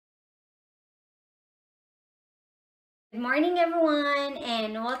Good morning everyone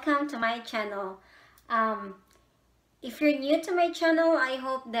and welcome to my channel. If you're new to my channel, I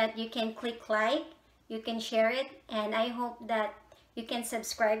hope that you can click like, you can share it, and I hope that you can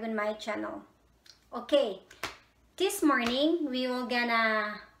subscribe on my channel. Okay, this morning we will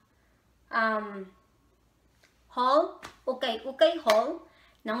gonna haul, ukay haul.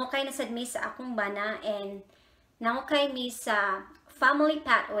 Nangukay na sad mi sa akong bana and nangukay mi sa Family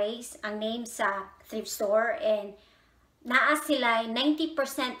Pathways, ang name sa thrift store, and naa sila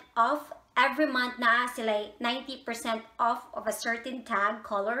 90% off every month. Naa sila 90% off of a certain tag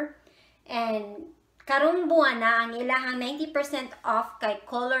color, and karong buwan na ang ilahang 90% off kay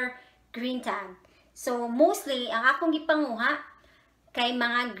color green tag. So mostly ang akong gipanguha kay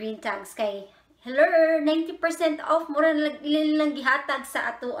mga green tags kay hello 90% off mura lang gihatag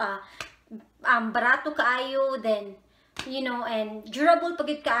sa ato barato kaayo, then you know, and durable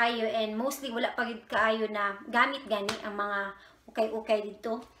pagid kaayo, and mostly wala pagid kaayo na gamit gani ang mga ukay-ukay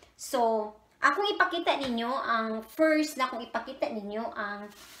dito. So akong ipakita ninyo ang first na akong ipakita ninyo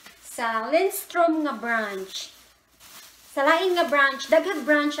ang sa Lindstrom nga branch. Sa lain nga branch, daghang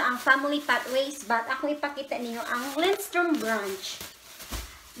branch ang Family Pathways, but akong ipakita ninyo ang Lindstrom branch.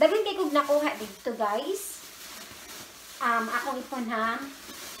 Daghang kay kog nakuha dito, guys. Akong ipon ha.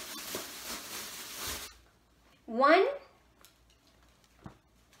 1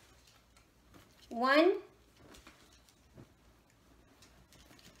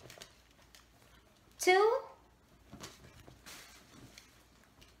 2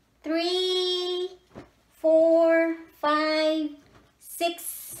 3 4 5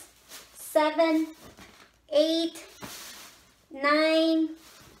 6 7 8 9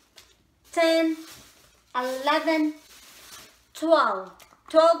 10 11 12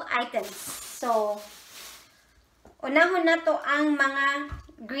 items. So unahon na to ang mga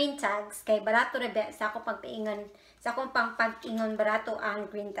green tags kay barato ra ba sa akong pagpaingon, sa akong pag-ingon barato ang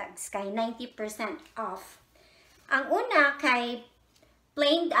green tags kay 90% off. Ang una kay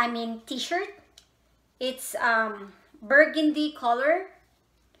plain, t-shirt. It's burgundy color.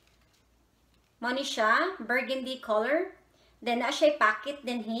 Mo ni siya, burgundy color. Then na siya pocket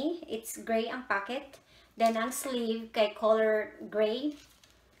din it's gray ang pocket. Then ang sleeve kay color gray.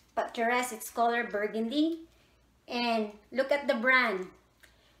 But the rest it's color burgundy. And look at the brand.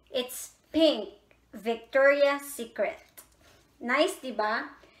 It's pink, Victoria's Secret. Nice, diba?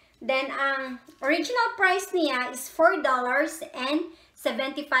 Then ang original price niya is $4.75.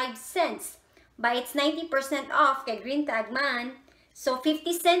 But it's 90% off kay green tag man. So 50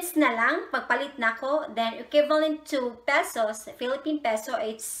 cents na lang pagpalit nako. Then equivalent to pesos, Philippine peso,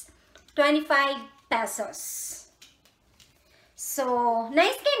 it's 25 pesos. So,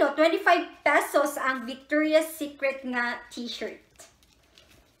 nice kayo, no? 25 pesos ang Victoria's Secret nga t-shirt.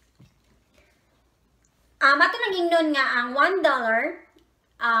 Ato nang ingnon nga ang $1,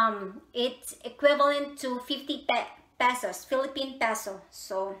 it's equivalent to 50 pesos, Philippine peso.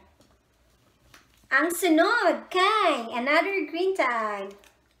 So, ang sunod kay another green tag.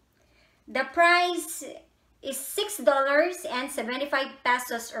 The price is $6.75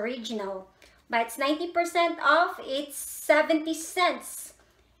 pesos original. But it's 90% off, it's 70 cents.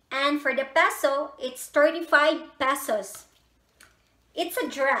 And for the peso, it's 35 pesos. It's a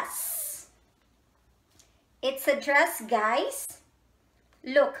dress. It's a dress, guys.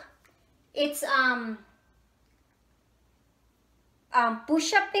 Look, it's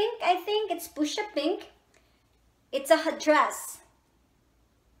pusha pink, I think. It's pusha pink. It's a dress.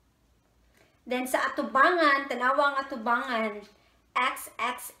 Then sa atubangan, tanawa ang atubangan,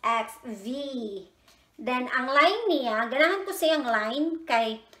 XXXV. Then, ang line niya, ganahan ko siyang line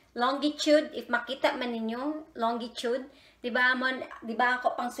kay longitude. If makita man ninyo, longitude. Diba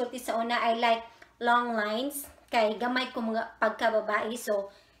ako pang sulti sa una, I like long lines. Kay gamay ko mga pagkababae.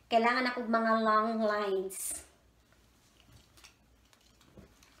 So, kailangan ako mga long lines.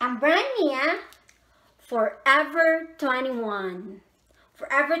 Ang brand niya, Forever 21.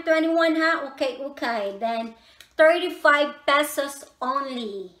 Forever 21 ha, okay. Then, 35 pesos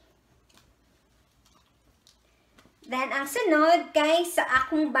only. Then, ang sunod, guys, sa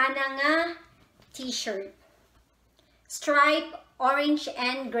akong bana nga t-shirt. Stripe, orange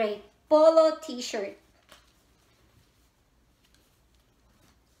and gray. Polo t-shirt.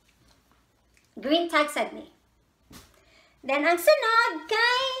 Green tag sad ni. Then, ang sunod,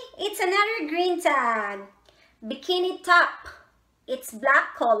 kay, it's another green tag. Bikini top. It's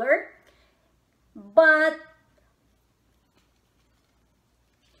black color. But,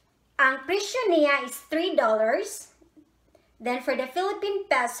 ang presyo niya is $3. Then for the Philippine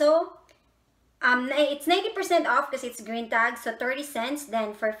peso, it's 90% off because it's green tag, so 30 cents.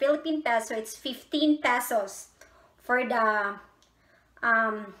 Then for Philippine peso, it's 15 pesos for the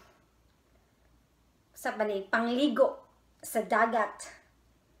sa bali pangligo sa dagat.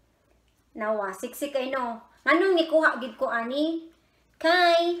 Nawa, siksi kay no. Nganong nikuha gid ko ani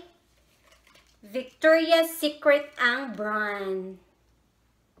kay Victoria's Secret ang brand.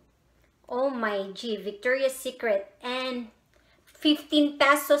 Oh my G, Victoria's Secret, and 15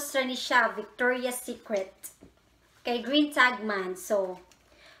 pesos ra ni siya, Victoria's Secret. Kay green tag man. So,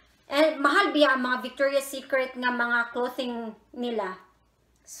 and mahal biya ang mga Victoria's Secret nga mga clothing nila.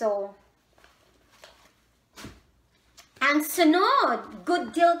 So, ang sunod,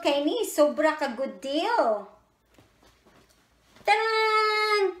 good deal kay ni, sobra ka good deal.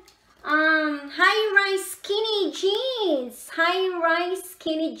 Taran! High-rise skinny jeans. High-rise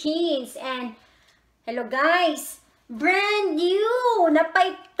skinny jeans. And, hello guys, brand new,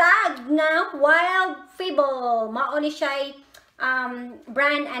 napaitag nga Wild Fable. Mao ni siya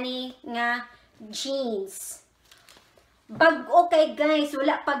brand ani nga jeans. Bag-o kay guys,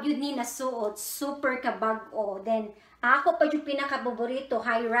 wala pa gyud ni nasuot, super ka bag-o. Then ako pa yung pinaka-paborito,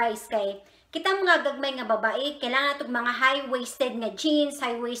 high-rise kay kita mga gagmay nga babae, kailangan itong mga high-waisted nga jeans,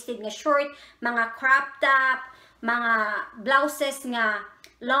 high-waisted nga short, mga crop top, mga blouses nga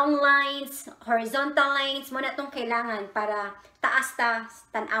long lines, horizontal lines, mo na itong kailangan para taas ta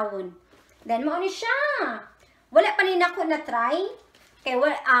tanawon. Then mo ni siya. Wala pa rin ako na try. Kay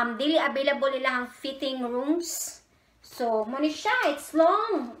daily available nila ang fitting rooms. So mo ni siya, it's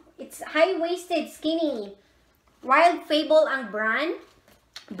long, it's high-waisted, skinny. Wild Fable ang brand.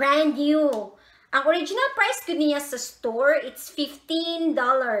 Brand new. Ang original price ko niya sa store, it's $15.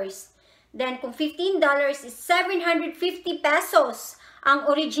 Then, kung $15 is 750 pesos ang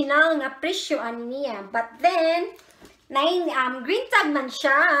original nga presyo niya. But then, green tag man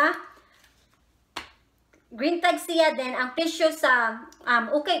siya. Green tag siya. Then, ang presyo sa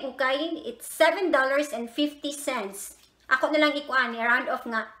ukay-ukay, it's $7.50. Ako na lang ikuan, round off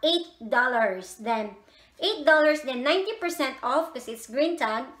nga $8. Then, $8, then 90% off because it's green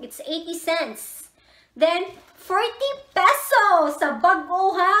tag, it's 80 cents. Then, 40 pesos sa bag-o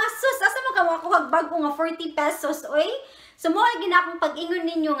ha. Sus, asa mo ka makuha bag-o nga 40 pesos, oy? So, mo lagi na akong pag-ingon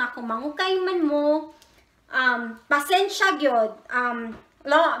ninyo nga kung mangukay man mo, pasensya gyud,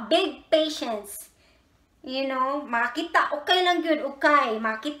 big patience. You know, makita, okay lang gyud, okay.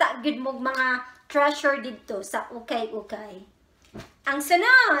 Makita gyud mo mga treasure dito sa ukay-ukay. Ang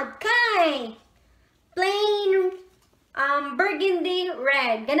sunod, kay plain burgundy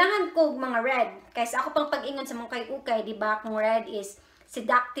red. Ganahan ko mga red. Kaysa ako pang pag-ingon sa mga ukay, di ba? Kung red is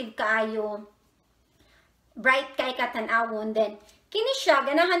seductive kaayo, bright kay katanawon, then kini siya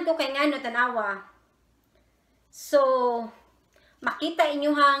ganahan ko kay ngano tanawa. So makita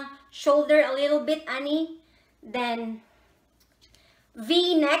inyuhang shoulder a little bit ani, then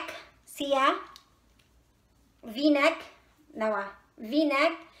V-neck siya. V-neck nawa.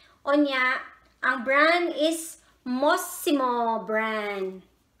 V-neck onya. Ang brand is Mossimo brand.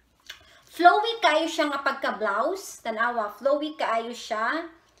 Flowy kayo siya nga pagka-blouse. Tanawa, flowy kayo siya.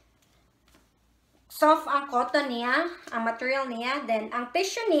 Soft ang cotton niya, ang material niya. Then, ang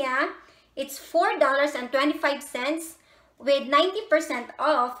presyo niya, it's $4.25 with 90%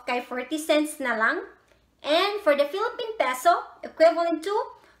 off kay 40 cents na lang. And for the Philippine peso, equivalent to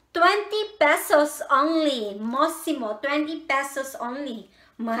 20 pesos only. Mossimo, 20 pesos only.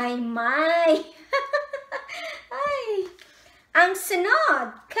 My. Ay. Ang sunod,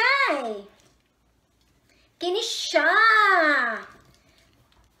 kay kini siya.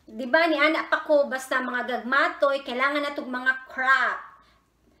 Diba ni anak pa ko, basta mga gagmatoy, kailangan na itong mga crop.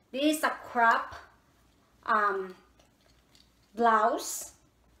 This is a crop blouse.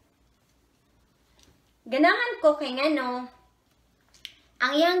 Ganahan ko kay ngano,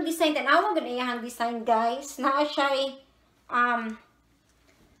 ang iyang design, tanawag na iyang design guys, naa siya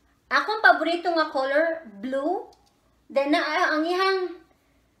akong paborito nga color, blue. Then, ang ihang,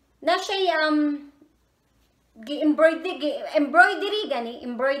 na siya embroidery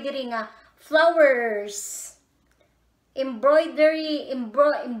nga, flowers. Embroidered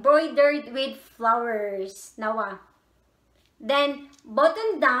with flowers. Nawa. Then,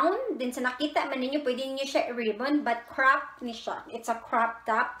 button down, din sa nakita man ninyo, pwede niyo siya i-ribbon, but crop ni siya. It's a crop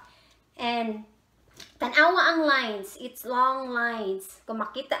top. And, tanawa ang lines, it's long lines. Kung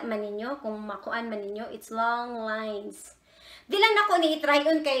makita man ninyo, kung makuan man ninyo, it's long lines. Di lang ako ni i-try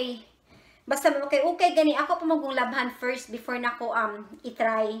on kay, basta kay okay gani, ako pa maglabhan first before nako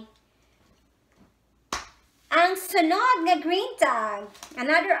i-try. Ang sunod nga green tag,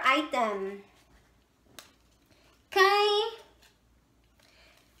 another item. Kay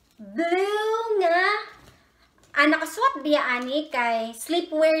blue nga nakasuot biya ani kay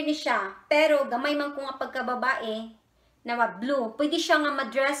sleepwear ni siya, pero gamay man ko nga pagkababae, Nawa, blue. Pwede siya nga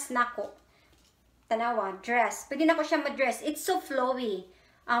ma-dress nako. Tanawa, dress. Pwede na ko siya ma-dress. It's so flowy.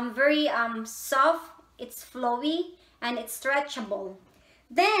 Very soft. It's flowy and it's stretchable.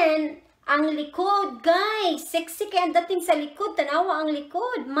 Then, ang likod, guys. Sexy kaya dating sa likod. Tanawa ang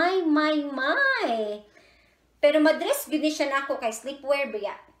likod. My. Pero ma-dress yun siya nako kay sleepwear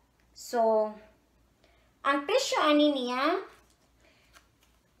ba. So, ang presyo ani niya,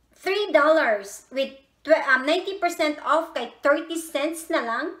 $3 with 90% off kay 30 cents na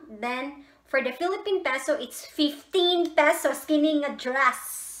lang. Then, for the Philippine peso, it's 15 pesos kining nga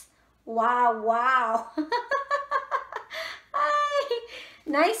dress. Wow. Ay,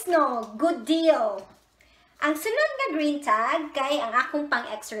 nice no? Good deal. Ang sunod nga green tag kay ang akong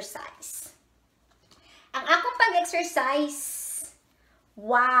pang-exercise. Ang akong pang-exercise,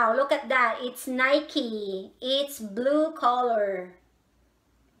 wow, look at that. It's Nike. It's blue color.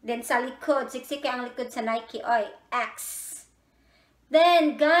 Then sa likod, siksik ang likod sa Nike, oy, X.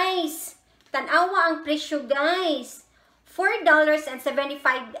 Then, guys, tanawa ang presyo, guys.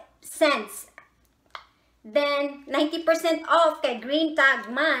 $4.75. Then, 90% off kay green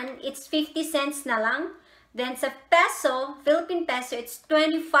tag man, it's 50 cents na lang. Then, sa peso, Philippine peso, it's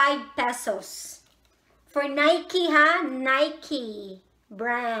 25 pesos. For Nike, ha? Nike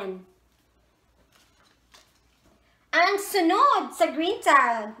brand. Ang sunod sa green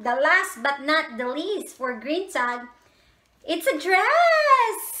tag, the last but not the least for green tag, it's a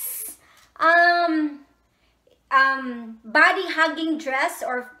dress. Body hugging dress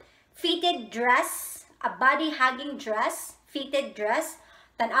or fitted dress. A body hugging dress, fitted dress.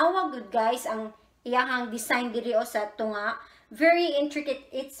 Tanawa good guys ang iyahang design diri o sa tunga. Very intricate.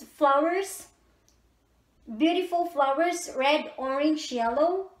 It's flowers. Beautiful flowers, red, orange,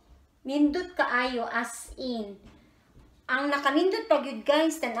 yellow. Nindot kaayo as in. Ang nakanindot pa yun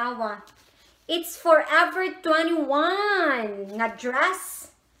guys, tanawa. It's Forever 21 nga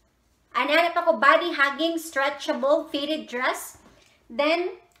dress. Ananap ako body hugging, stretchable, fitted dress.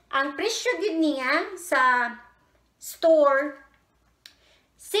 Then, ang presyo yun niya sa store,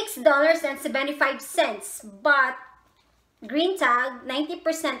 $6.75. But, green tag,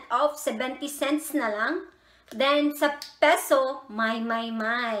 90% off, 70 cents na lang. Then, sa peso, my.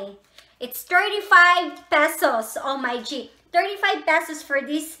 It's 35 pesos. Oh my G. 35 pesos for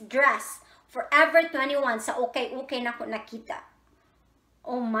this dress. Forever 21. Sa okay na ko nakita.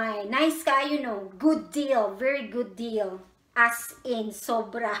 Oh my. Nice ka, you know. Good deal. Very good deal. As in,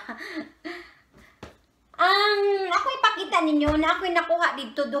 sobra. Ako ipakita ninyo na ako nakuha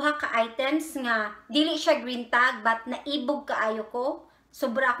dito duha ka items nga dili siya green tag but naibog kaayo ko.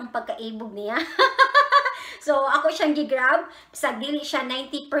 Sobra akong pagkaibog niya. So, ako siyang gigrab. Sa dili siya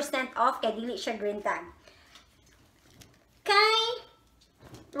 90% off, kaya dili siya green tag. Kay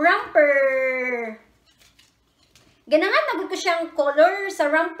romper. Ganahan nagod ko siyang color sa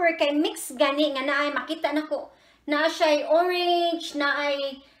romper kay mix gani nga naay makita nako. Na siya orange, na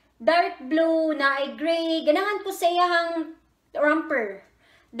ay dark blue, na ay gray. Ganahan ko sa iyang romper.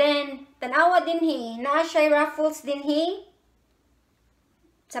 Then, tanawa din na siya ruffles din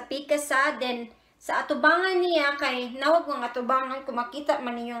sa pikasa. Then, sa atubangan niya, kay nawag ng atubangan, kung makita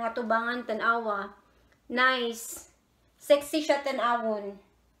man ninyo ang atubangan, tanawa. Nice. Sexy siya tanawon.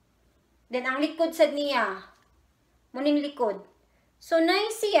 Then, ang likod sa niya, muning likod. So,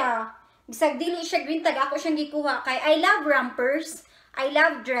 nice siya. Bisag dili siya green tag, ako siyang gikuha. Kay I love rompers. I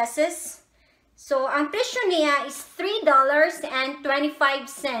love dresses. So, ang presyo niya is $3.25.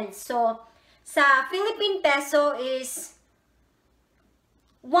 So, sa Philippine peso is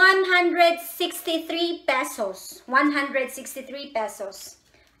 163 pesos. 163 pesos.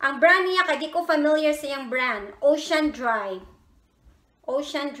 Ang brand niya, kaya di ko familiar sa yung brand. Ocean Drive.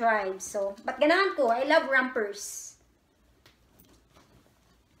 Ocean Drive. So, ba't ganahan ko? I love rompers.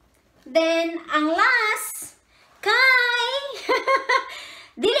 Then, ang last, kay,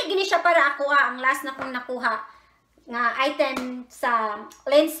 dili gini siya para ako ang last na kong nakuha nga item sa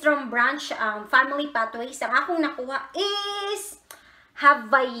Lindstrom branch, Family Pathways. Ang akong nakuha is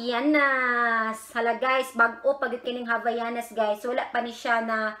Havaianas. Hala guys, bag-o pagit kining Havaianas guys. Wala pa ni siya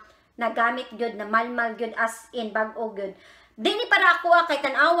na nagamit gyud, na malmal gyud, as in bag-o gyud. Dini para ako kay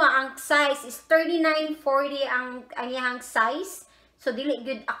tanawa ang size is 39-40 ang iyang size. So dili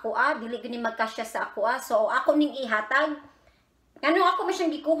gyud ako dili gyud ni magkasya sa ako So ako ning ihatag. Ngano ako man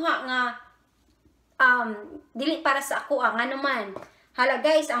siyang gikuha nga dili para sa ako ngano man. Hala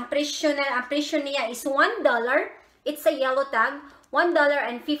guys, ang presyo niya is $1. It's a yellow tag.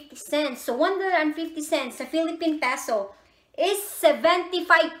 $1.50. So, $1.50 sa Philippine peso is 75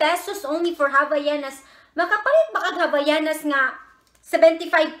 pesos only for Havaianas. Makapalit ba kag Havaianas nga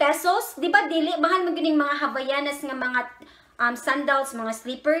 75 pesos. Di ba dili mahal man gyud mga Havaianas nga mga sandals, mga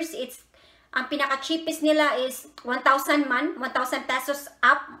slippers. It's ang pinaka cheapest nila is 1,000 man, 1,000 pesos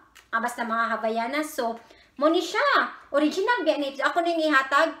up. Basta mga Havaianas. So mo ni siya. Original ba ni? Ako ning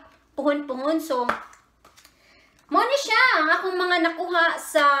ihatag puhon-puhon. So mo ni siya ang akong mga nakuha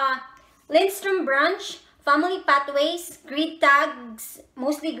sa Lindstrom branch, Family Pathways, green tags,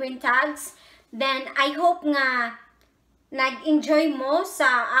 mostly green tags. Then I hope nga nag-enjoy mo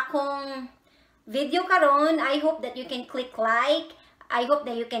sa akong video karon. I hope that you can click like. I hope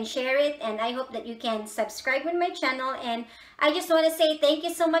that you can share it, and I hope that you can subscribe with my channel. And I just want to say thank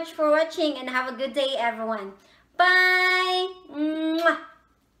you so much for watching, and have a good day, everyone. Bye! Mwah!